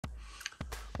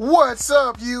What's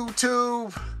up,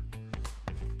 YouTube?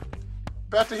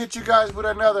 About to hit you guys with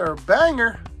another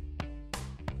banger.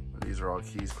 These are all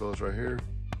keys closed right here.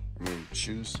 I mean,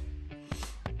 shoes.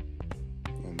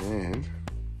 And then,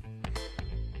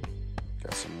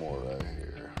 got some more right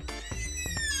here.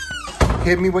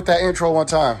 Hit me with that intro one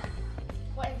time.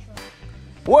 What intro?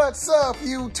 What's up,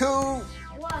 YouTube?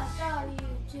 What's up,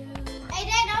 YouTube? Hey,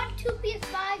 Dad, I want 2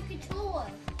 PS5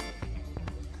 controllers.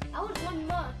 I want one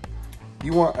more.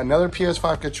 You want another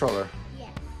PS5 controller? Yeah.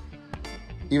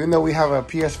 Even though we have a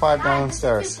PS5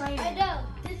 downstairs. I know.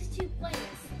 This is 2 players.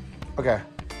 Okay.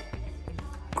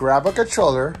 Grab a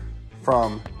controller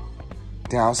from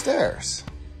downstairs.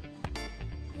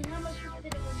 And how much is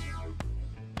it?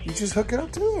 You just hook it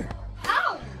up to there.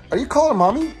 How? Are you calling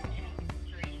mommy?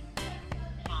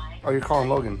 Or are you calling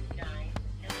Logan?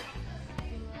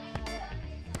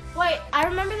 Wait, I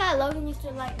remember that Logan used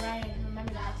to like Ryan.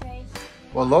 Remember that face?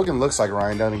 Well, Logan looks like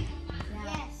Ryan, doesn't he?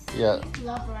 Yes. Yeah.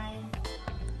 Love Ryan.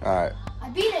 All right. I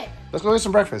beat it. Let's go get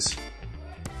some breakfast.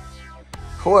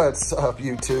 What's up,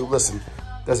 YouTube? Listen,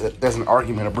 there's an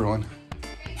argument brewing.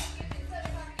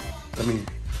 Let me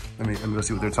go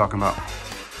see what they're talking about.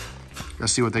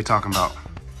 Let's see what they're talking about.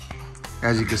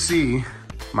 As you can see,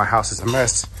 my house is a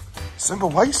mess. Simba,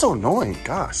 why are you so annoying?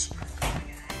 Gosh.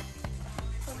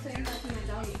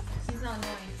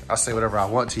 I say whatever I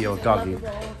want to your doggy.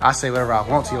 I say whatever I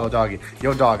want to your doggy.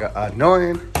 Your dog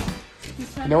annoying.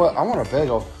 You know what? I want a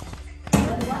bagel.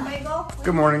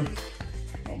 Good morning.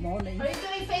 Good morning. Are you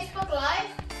doing Facebook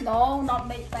Live? No, not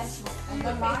make Facebook.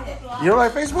 Facebook Live. You don't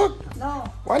like Facebook? No,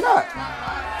 Why not?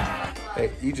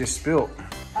 Hey, you just spilled.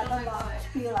 I don't like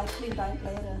feel like clean that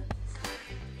later.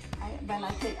 When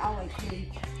I take out, I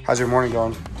clean. How's your morning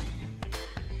going?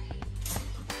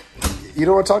 You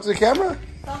don't want to talk to the camera?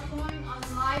 Stop going on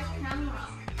live camera.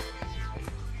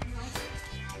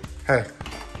 Hey,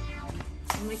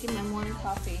 I'm making my morning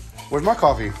coffee. where's my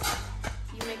coffee? You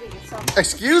make it yourself.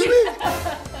 Excuse me?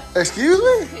 Excuse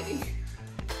me?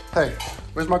 Hey,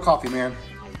 where's my coffee, man?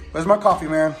 Where's my coffee,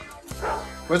 man?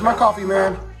 Where's my coffee,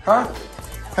 man? Huh?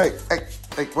 Hey,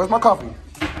 where's my coffee?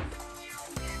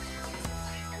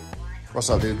 What's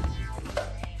up, dude?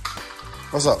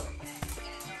 What's up?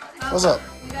 What's up?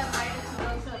 We got invited to go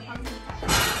to a pumpkin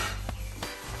patch.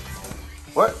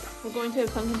 What? We're going to a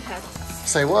pumpkin patch.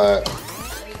 Say what?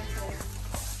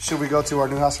 Should we go to our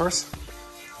new house first?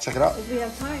 Check it out. If we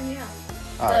have time, yeah.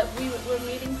 All right. But we're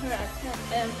meeting her at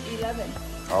 10 and 11.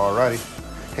 Alrighty.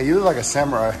 Hey, you look like a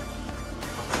samurai.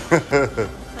 I'm just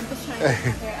trying to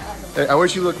get her out of Hey, I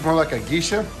wish you looked more like a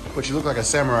geisha, but you look like a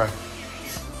samurai.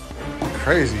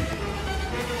 Crazy.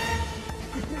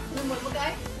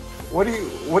 What are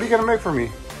you gonna make for me?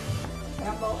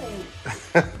 Rambo egg.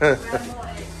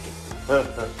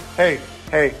 Rambo egg.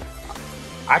 Hey,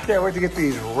 I can't wait to get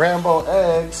these Rambo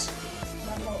eggs.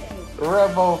 Rambo egg.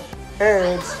 Rambo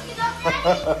eggs.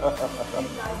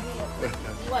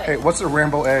 Hey, what's a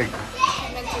Rambo egg?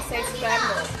 I meant to say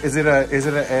scrambled. Is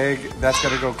it an egg that's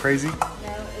gonna go crazy? No,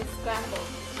 it's scrambled.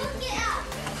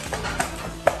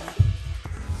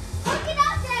 Look it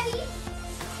up, Daddy.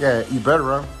 Yeah, you better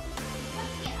run.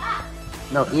 Look it up.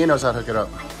 No, Ian knows how to hook it up.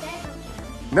 I said look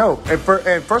it up. No,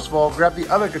 and first of all, grab the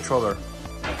other controller.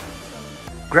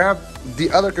 Grab the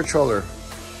other controller.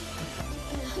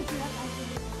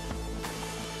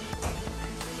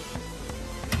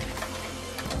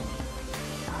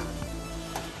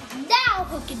 Now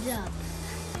hook it up.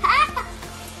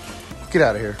 Get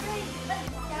out of here.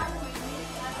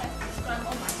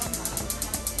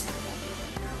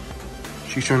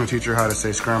 She's trying to teach her how to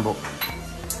say scrambled.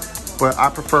 But I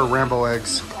prefer Rambo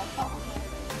eggs.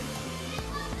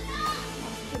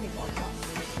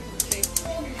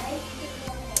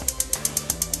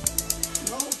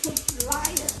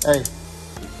 Hey,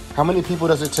 how many people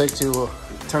does it take to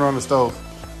turn on the stove?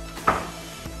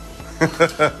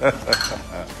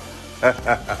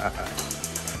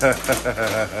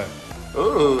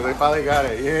 Ooh, they finally got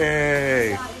it.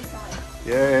 Yay.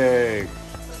 Yay.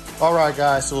 All right,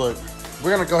 guys. So look,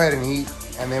 we're going to go ahead and eat,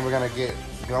 and then we're going to get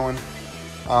going.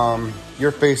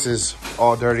 Your face is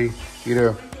all dirty. You need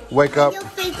to wake up Your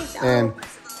face is all- and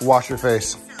wash your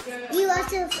face. You want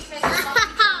to...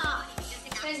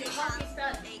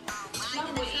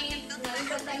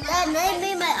 That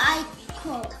made my eye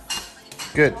cold.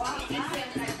 Good.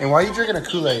 And why are you drinking a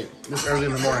Kool-Aid this early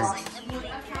in the morning?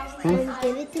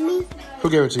 Give it to me. Who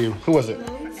gave it to you? Who was it?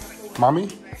 Mommy?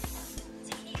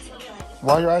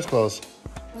 Why are your eyes closed?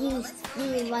 You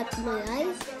watch my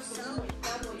eyes.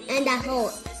 And that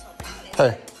hole.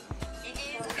 Hey.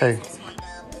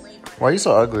 Why are you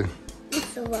so ugly? You're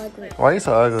so ugly. Why are you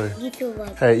so ugly? You're so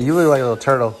ugly. Hey, you look like a little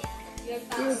turtle. You're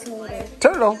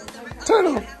Turtle.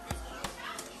 Turtle.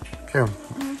 Here,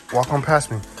 walk on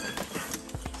past me.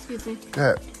 Excuse me. Go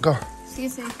ahead. Go.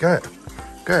 Excuse me. Go ahead.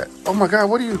 Go ahead. Oh my God,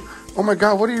 what are you? Oh my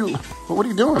God, what are you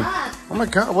doing? Oh my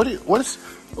God,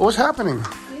 what's happening?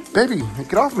 Baby,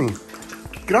 get off me.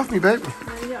 Get off me, babe.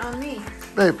 Now you're on me.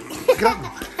 Babe, get off me.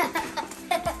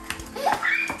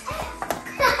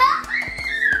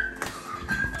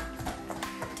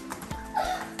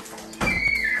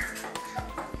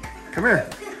 Come here.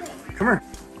 Come here.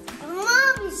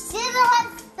 Mom, you sit on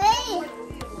face.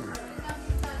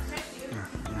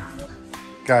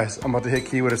 Guys, I'm about to hit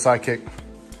Key with a sidekick.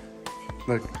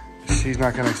 Look, she's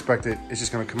not gonna expect it. It's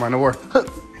just gonna come out of nowhere.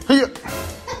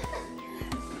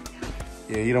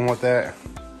 Yeah, you don't want that.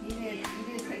 You need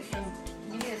to take some.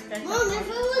 You need to stretch Mom, if it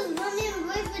was running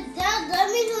away with Dad, that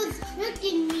means it was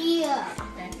tricking me.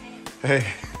 Hey,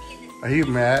 are you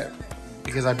mad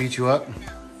because I beat you up?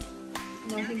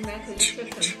 No, he's mad because you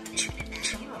tripped him.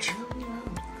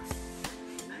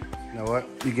 You know what?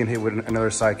 You can hit with another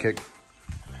sidekick.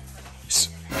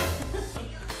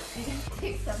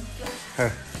 Take some.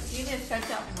 Hey, You need to stretch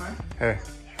out more. hey,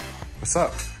 what's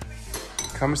up?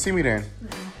 Come and see me then.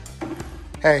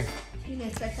 Hey, You need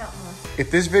to stretch out more.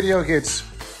 if this video gets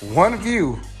 1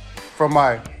 view from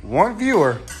my 1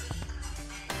 viewer,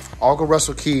 I'll go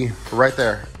wrestle Key right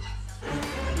there.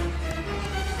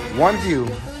 1 view.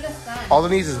 Food is done. All it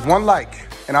needs is 1 like,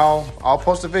 and I'll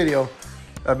post a video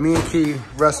of me and Key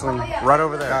wrestling right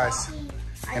over there. Guys,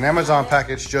 an Amazon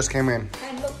package just came in.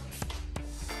 And look.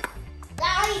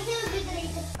 Daddy, too, you're gonna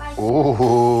eat the spice.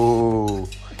 Ooh,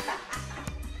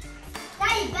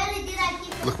 Daddy, better did I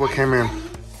keep the look what spice came in. on you?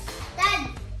 Dad.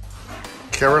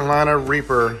 Carolina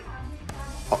Reaper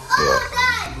Oh,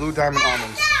 Dad. Blue Diamond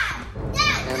Almonds.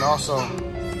 Dad. And also Dad, you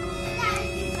better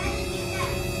get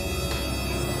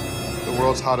that. the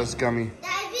world's hottest gummy. Dad,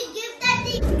 if you give that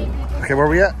thing. Okay, where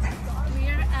we at? We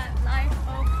are at Live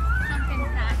Oak Pumpkin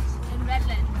Patch in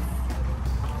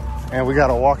Redlands. And we got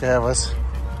a walk ahead of us.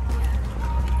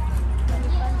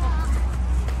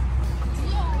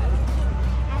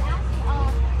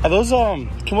 Are those,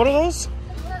 Kim, what are those?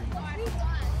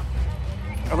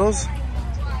 Are those?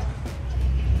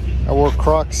 I wore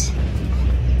Crocs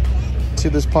to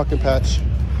this pumpkin patch.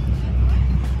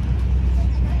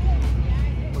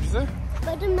 What'd you say?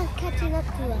 Why am I catching up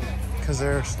to us? Because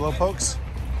they're slow pokes.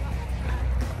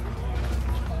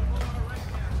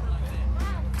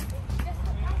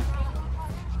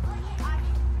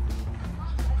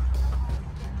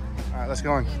 All right, let's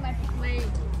go in. Wait.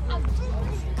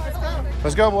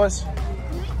 Let's go, boys.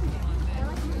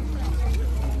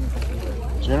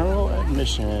 General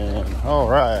admission. All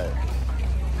right.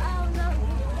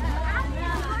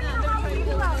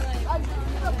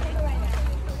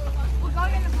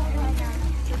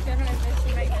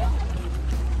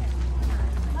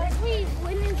 If we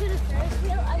went into the Ferris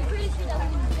wheel, I'm pretty sure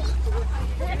that we just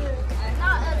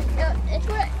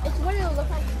it's what it'll look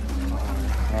like.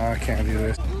 Oh, I can't do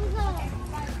this. All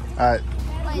right.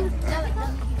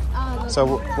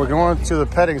 So we're going to the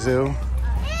petting zoo.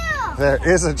 There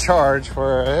is a charge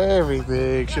for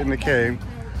everything. Shouldn't have came.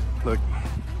 Look,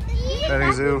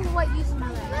 petting zoo. What you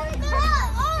smell like?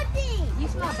 You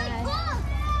smell bad.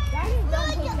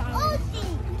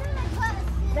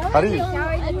 How do you?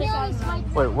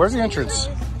 Wait, where's the entrance?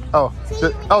 Oh,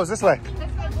 oh, it's this way.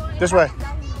 This way.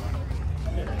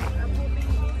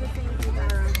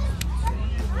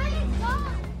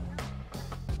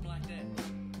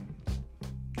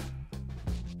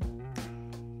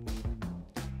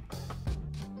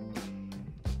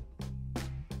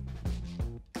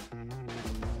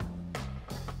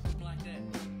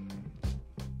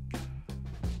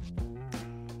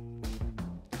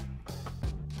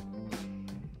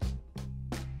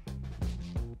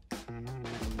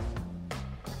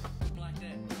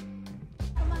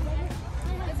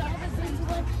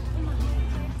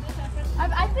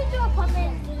 I've been to a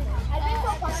pumpkin.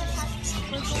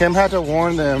 Kim had to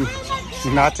warn them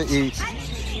not to eat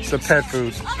the pet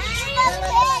food. I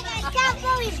can't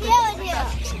really hear it here.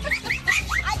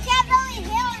 I can't really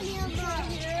hear it here, bro.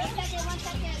 One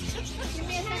second. Give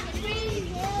me a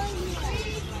second.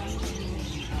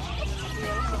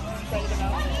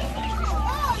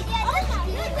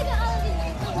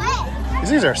 These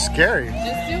things are scary.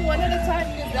 Just do one at a time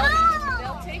because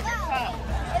they'll take your cup.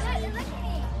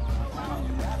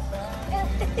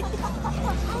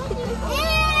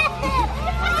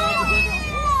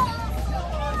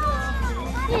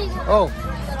 Oh,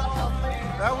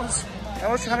 that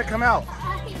was trying to come out.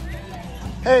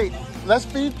 Hey, let's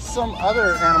feed some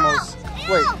other animals.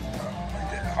 Wait,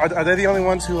 are they the only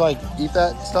ones who like eat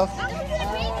that stuff?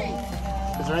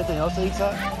 Is there anything else that eats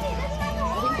that?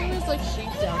 think there's like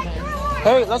sheep down there.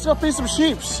 Hey, let's go feed some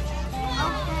sheeps.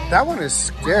 That one is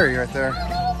scary right there.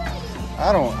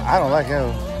 I don't like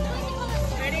him.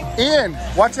 Ian,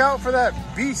 watch out for that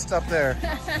beast up there.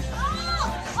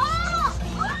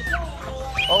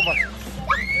 Oh my.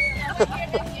 It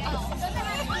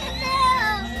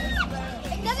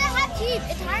doesn't have teeth.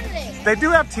 It's harmless. They do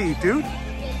have teeth, dude.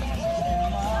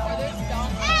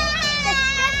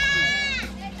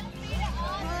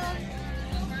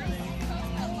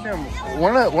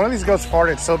 One of these goats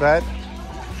farted so bad.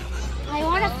 I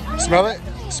want to Smell it?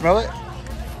 Smell it?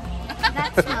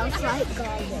 That smells like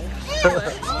garbage.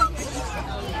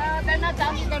 They're not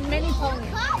donkeys, they're mini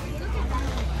ponies.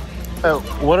 Oh,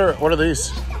 what are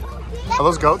these? Are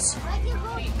those goats?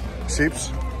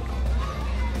 Sheeps?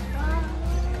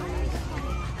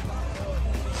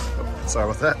 Sorry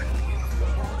about that.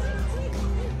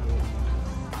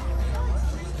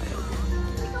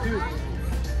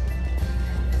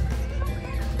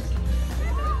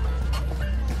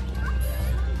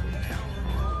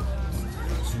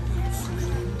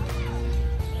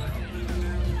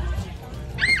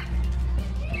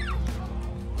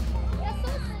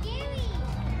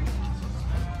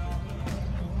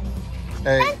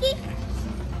 Hey,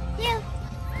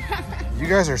 you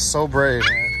guys are so brave,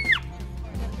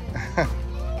 man.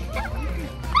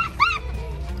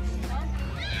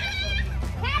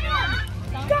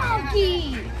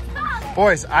 Donkey!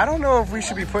 Boys, I don't know if we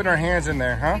should be putting our hands in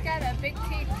there, huh? You got a big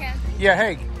teeth, Ken. Yeah,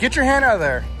 hey, get your hand out of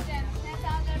there.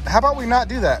 How about we not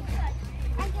do that?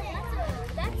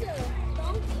 That's a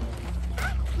donkey.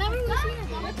 Never seen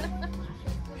a donkey.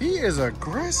 He is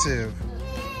aggressive.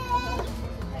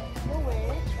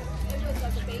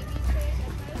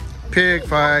 Pig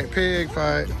fight, pig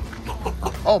fight.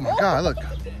 Oh my God, look.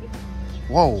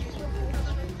 Whoa.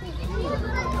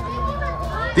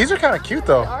 These are kind of cute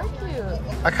though. They are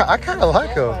cute. I kind of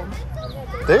like them.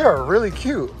 They are really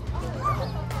cute.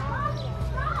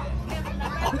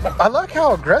 I like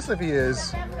how aggressive he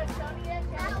is.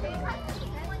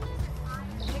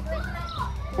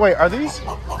 Wait, are these?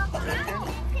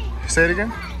 Say it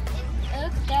again. It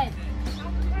looks good.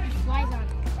 Flies on it.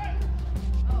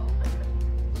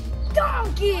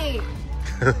 Donkey!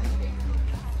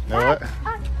 No, what?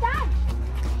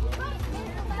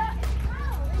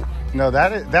 No,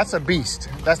 that's a beast.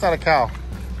 That's not a cow.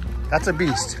 That's a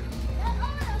beast.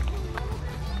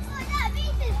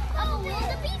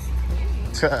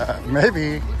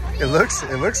 Maybe it looks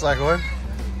like one.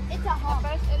 It's a hog.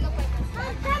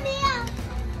 Come here.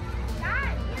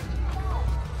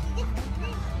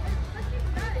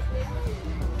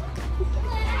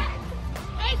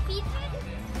 Hey, feet.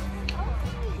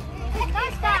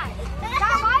 That's that.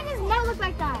 Why does not look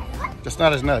like that? Just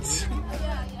not as nuts.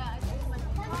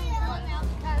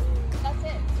 That's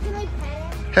it. Can I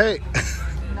pet it? Hey,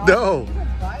 no.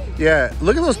 Yeah,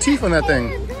 look at those teeth on that thing.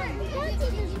 Wait,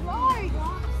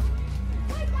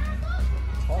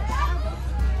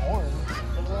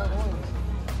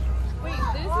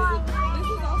 this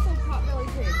is also potbelly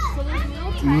pig. So there's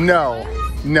milk.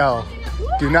 No.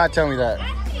 Do not tell me that.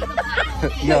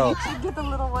 No. You should get the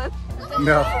little one.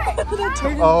 No.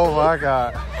 Oh my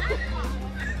God.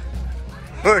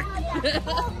 Look.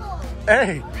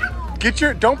 Hey,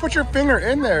 don't put your finger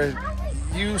in there.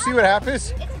 You see what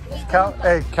happens?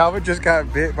 Hey, Calvin just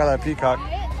got bit by that peacock.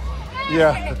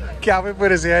 Yeah, Calvin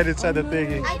put his hand inside the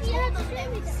thingy.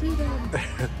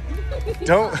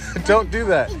 Don't do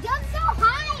that. It goes so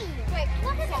high. Wait,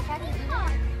 look at that.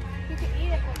 You can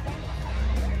eat it.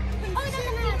 Oh,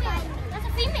 that's a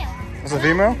female. That's a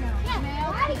female?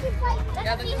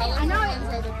 Yeah, the colors ones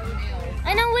are the females. I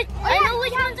know which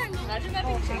ones are. Imagine that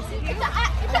being chasing you. It's an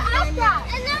ostrich.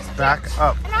 And there's Back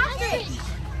up. an ostrich.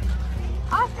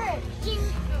 Ostrich. Ew.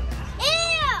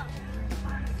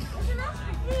 It's an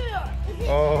ostrich. Ew.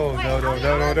 Oh,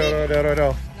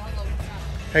 no.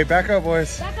 Hey, back up,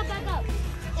 boys. Back up.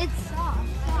 It's soft.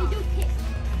 They do kick.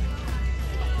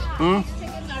 Hmm?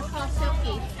 Chickens are called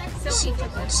silky. Silky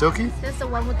chickens. Silky? That's the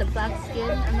one with the black skin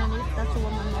underneath. That's the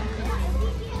one my mom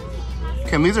cooks.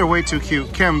 Kim, these are way too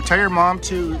cute. Kim, tell your mom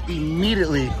to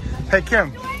immediately. Hey,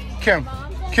 Kim,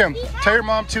 tell your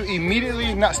mom to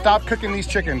immediately not stop cooking these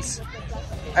chickens.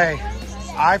 Hey,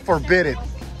 I forbid it.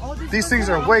 These things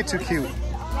are way too cute.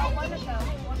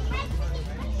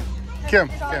 Kim,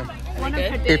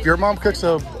 if your mom cooks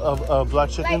a black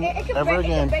chicken ever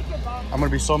again, I'm gonna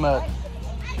be so mad.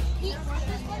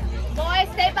 Boy,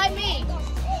 stay by me.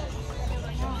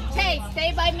 Chase,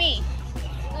 stay by me.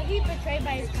 He's betrayed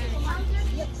by his parents.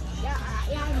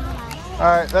 All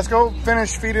right, let's go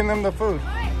finish feeding them the food.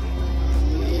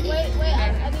 Wait,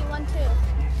 I need one too.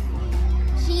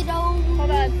 Cheetos.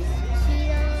 Hold on.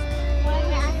 Cheetos.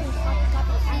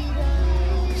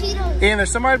 Ian,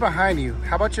 there's somebody behind you.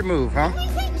 How about you move, huh?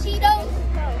 Cheetos.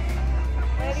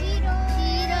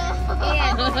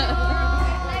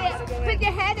 Put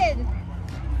your head in.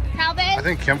 Calvin? I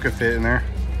think Kim could fit in there.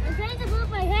 I'm trying to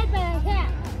move my head, but I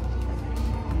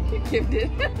can't. Kim did.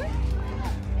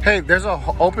 Hey, there's a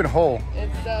open hole.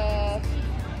 It's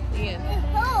Ian.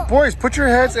 Oh. Boys, put your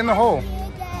heads in the hole.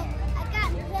 I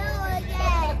got pill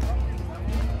again.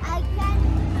 I got.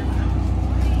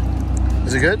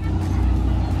 Is it good?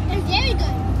 It's very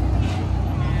good.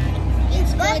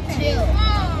 It's good too.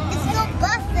 It's still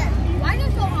busted. Why is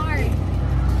it so hard?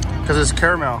 Because it's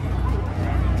caramel.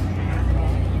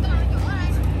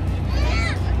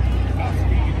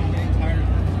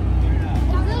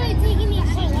 It's really taking me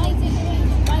so long to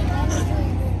bite on the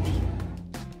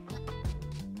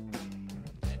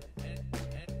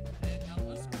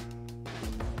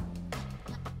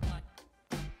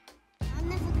I'm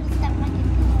never gonna stop watching.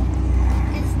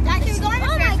 Dad, can we go on the Ferris wheel?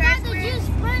 Oh my god, the juice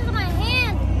burns my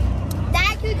hand.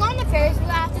 Dad, can we go on the Ferris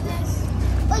wheel after this?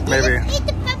 Wait, did Maybe. you just eat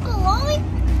the pepperoni?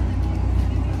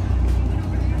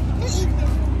 Just eat this.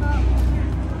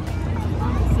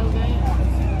 So good.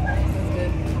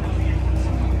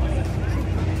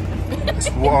 This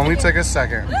will only take a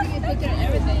second. You can put it in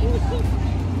everything.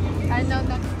 I know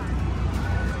that's fine.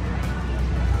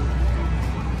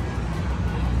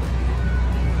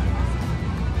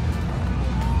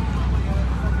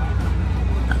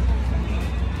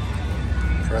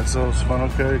 Pretzels, funnel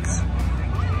cakes.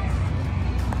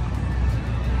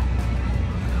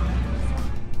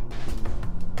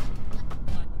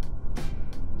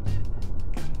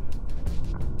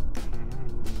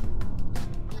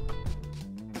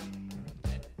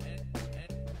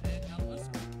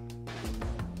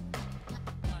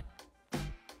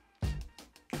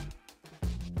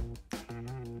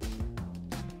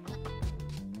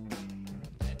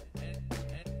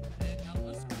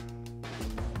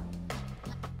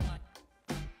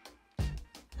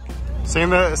 Sing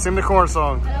the corn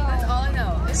song. That's all I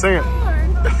know. Sing it. I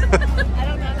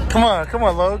don't know. Come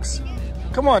on, Logs.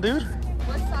 Come on, dude.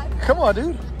 What side? Come on,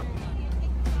 dude.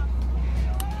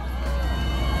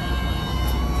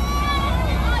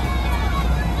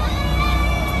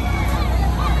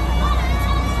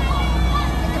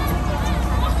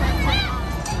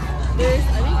 There's,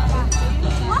 I think,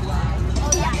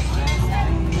 Oh yeah.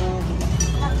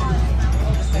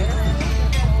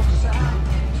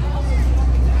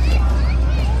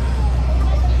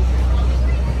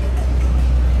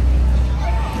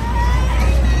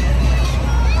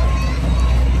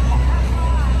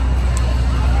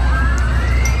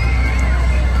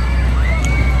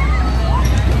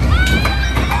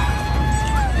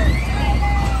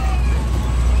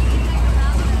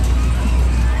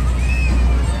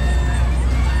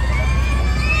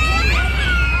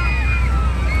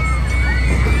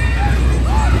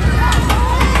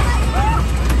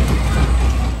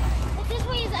 This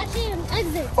way is actually an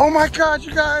exit. Oh my God,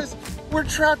 you guys, we're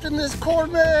trapped in this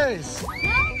corn maze.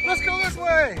 Let's go this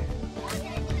way.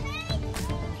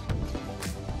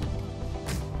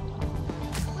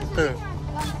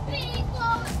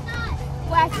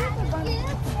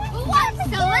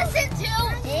 So listen to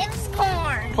It's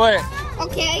Corn. Play it.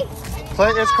 Okay. Play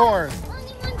It's Corn. I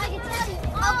can tell you.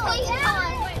 Okay, it's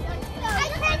Corn. I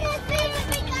cannot see it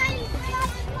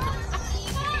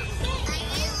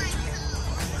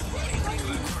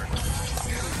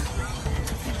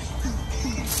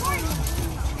Corn.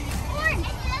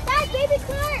 Dad, baby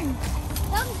corn.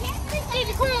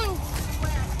 Baby corn.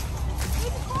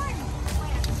 Baby corn.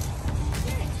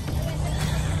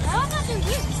 How about some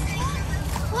juice?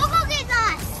 We'll go get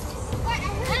that.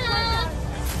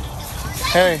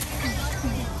 Hey,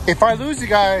 if I lose you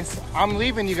guys, I'm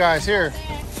leaving you guys here.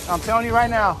 I'm telling you right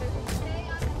now.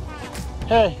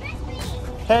 Hey,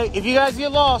 if you guys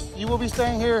get lost, you will be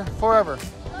staying here forever.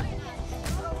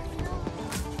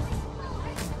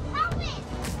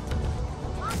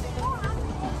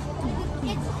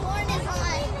 It's corn is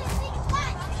on.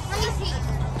 Let me see.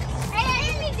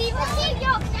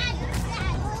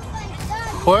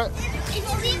 What?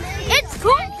 It's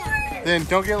corn. Then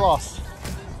don't get lost.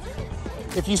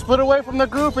 If you split away from the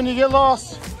group and you get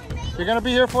lost, you're gonna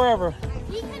be here forever.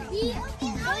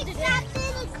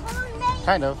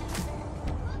 Kind of.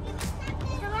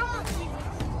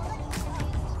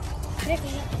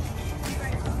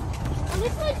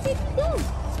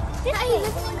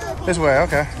 This way,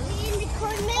 okay.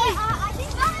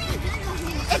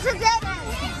 It's a dead end.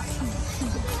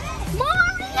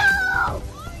 Mario!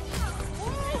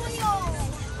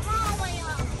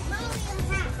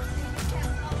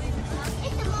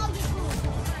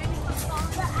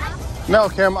 No,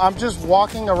 Kim, I'm just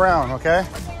walking around, okay?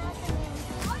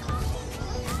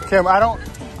 Kim, I don't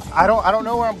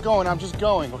know where I'm going. I'm just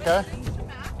going, okay?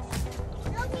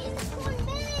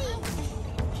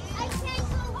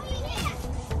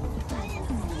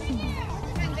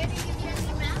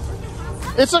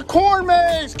 It's a corn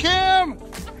maze, Kim!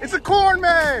 It's a corn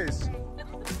maze!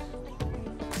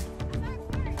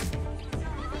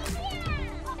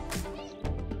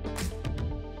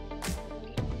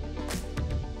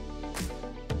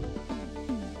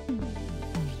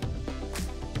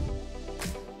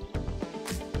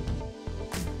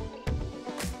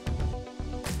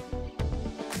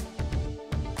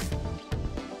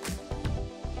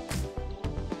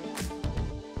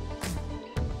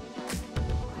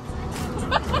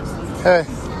 Hey.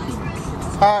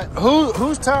 All right,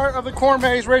 who's tired of the corn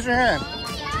maze? Raise your hand.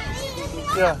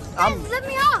 Yeah, Let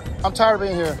me up. I'm tired of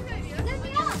being here. Let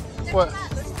me up. What?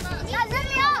 Let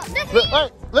me up. Hey,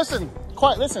 listen.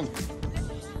 Quiet, listen.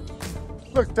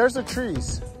 Look, there's the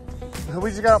trees.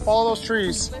 We just gotta follow those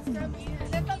trees.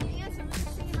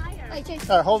 Wait, Chase.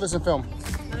 All right, hold this and film.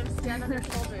 Stand on their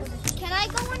shoulders. Can I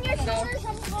go on your shoulders?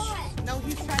 No,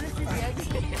 he's trying to see the edge.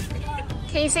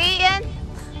 Can you see Ian?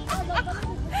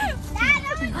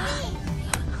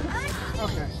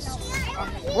 Okay.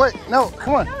 Wait, no,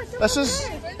 come on. Let's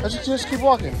just keep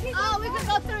walking. Oh, we can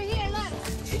go through here.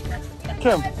 Look.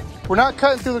 Kim, we're not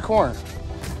cutting through the corn.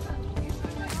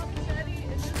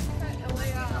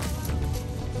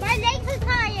 My legs are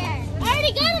tired. I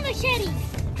already got a machete.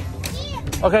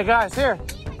 Okay, guys, here.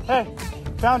 Hey,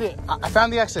 found it. I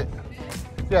found the exit.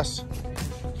 Yes.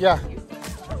 Yeah.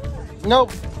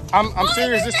 Nope. I'm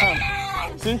serious this time.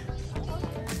 See?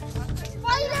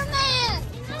 Spider-Man.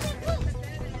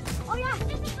 Oh yeah.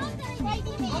 Spider-Man.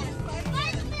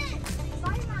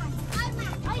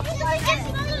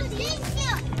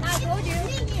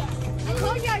 I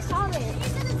told you I saw it.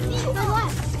 The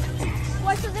what?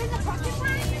 What? So there's a pocket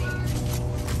sign?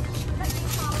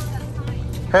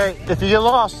 Hey, if you get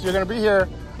lost, you're gonna be here.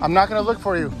 I'm not gonna look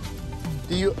for you.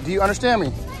 Do you understand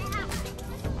me?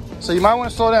 So you might want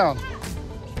to slow down.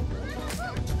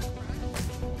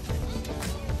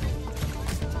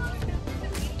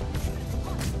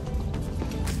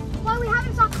 Well, we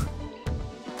haven't saw.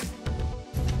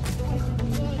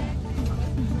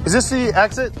 Is this the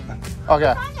exit?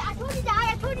 Okay. I told you that.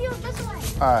 I told you it was this way.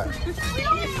 All We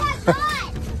almost got caught.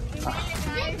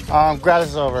 right. Glad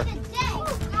it's over.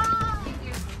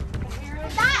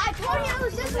 I told you it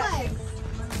was this way.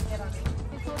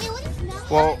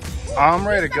 Well, I'm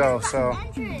ready to go. So.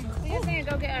 We just need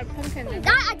to go get our pumpkin.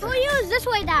 Dad, I told you it was this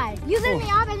way, Dad. You let me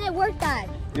up and it worked, Dad.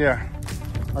 Yeah.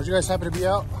 Aren't you guys happy to be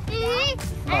out?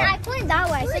 And I pointed that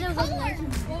way. I said it was over there.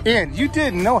 Ian, you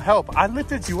did no help. I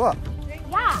lifted you up.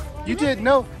 Yeah. You did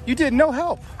no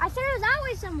help. I said it was that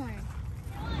way somewhere.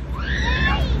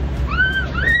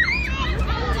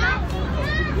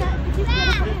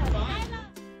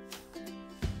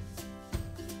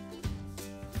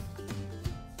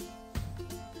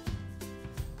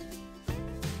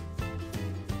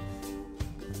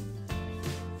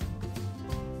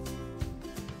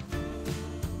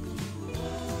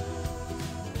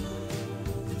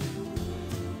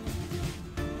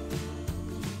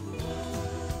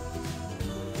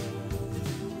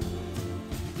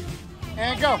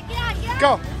 And go.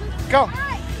 Go. Go.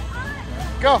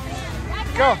 Go.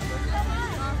 Go.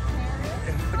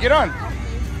 Get on.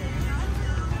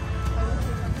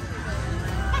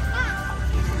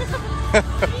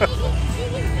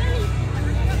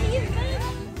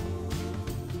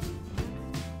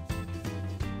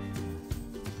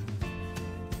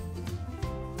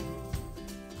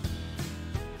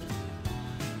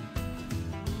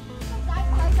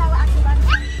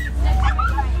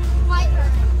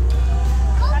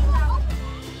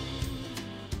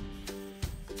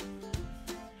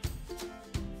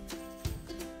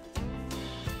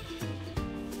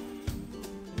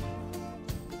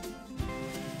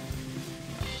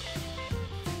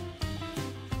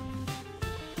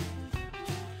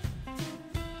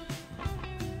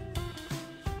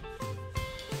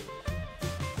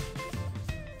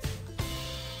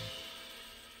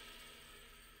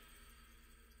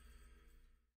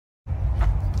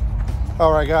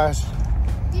 All right, guys,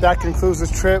 that concludes this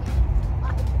trip.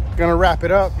 Gonna wrap it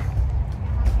up.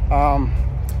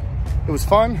 It was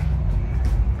fun.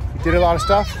 We did a lot of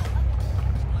stuff.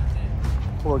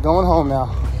 We're going home now.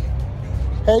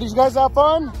 Hey, did you guys have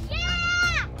fun?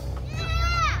 Yeah!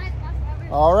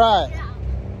 All right.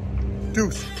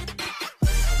 Deuce.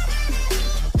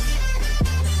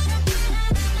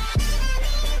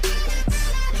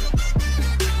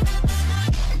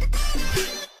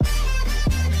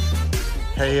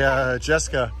 Hey,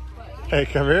 Jessica. Hey,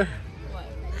 come here.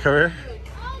 Come here.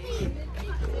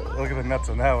 Look at the nuts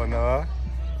on that one, though.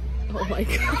 Oh my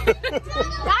god.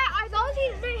 That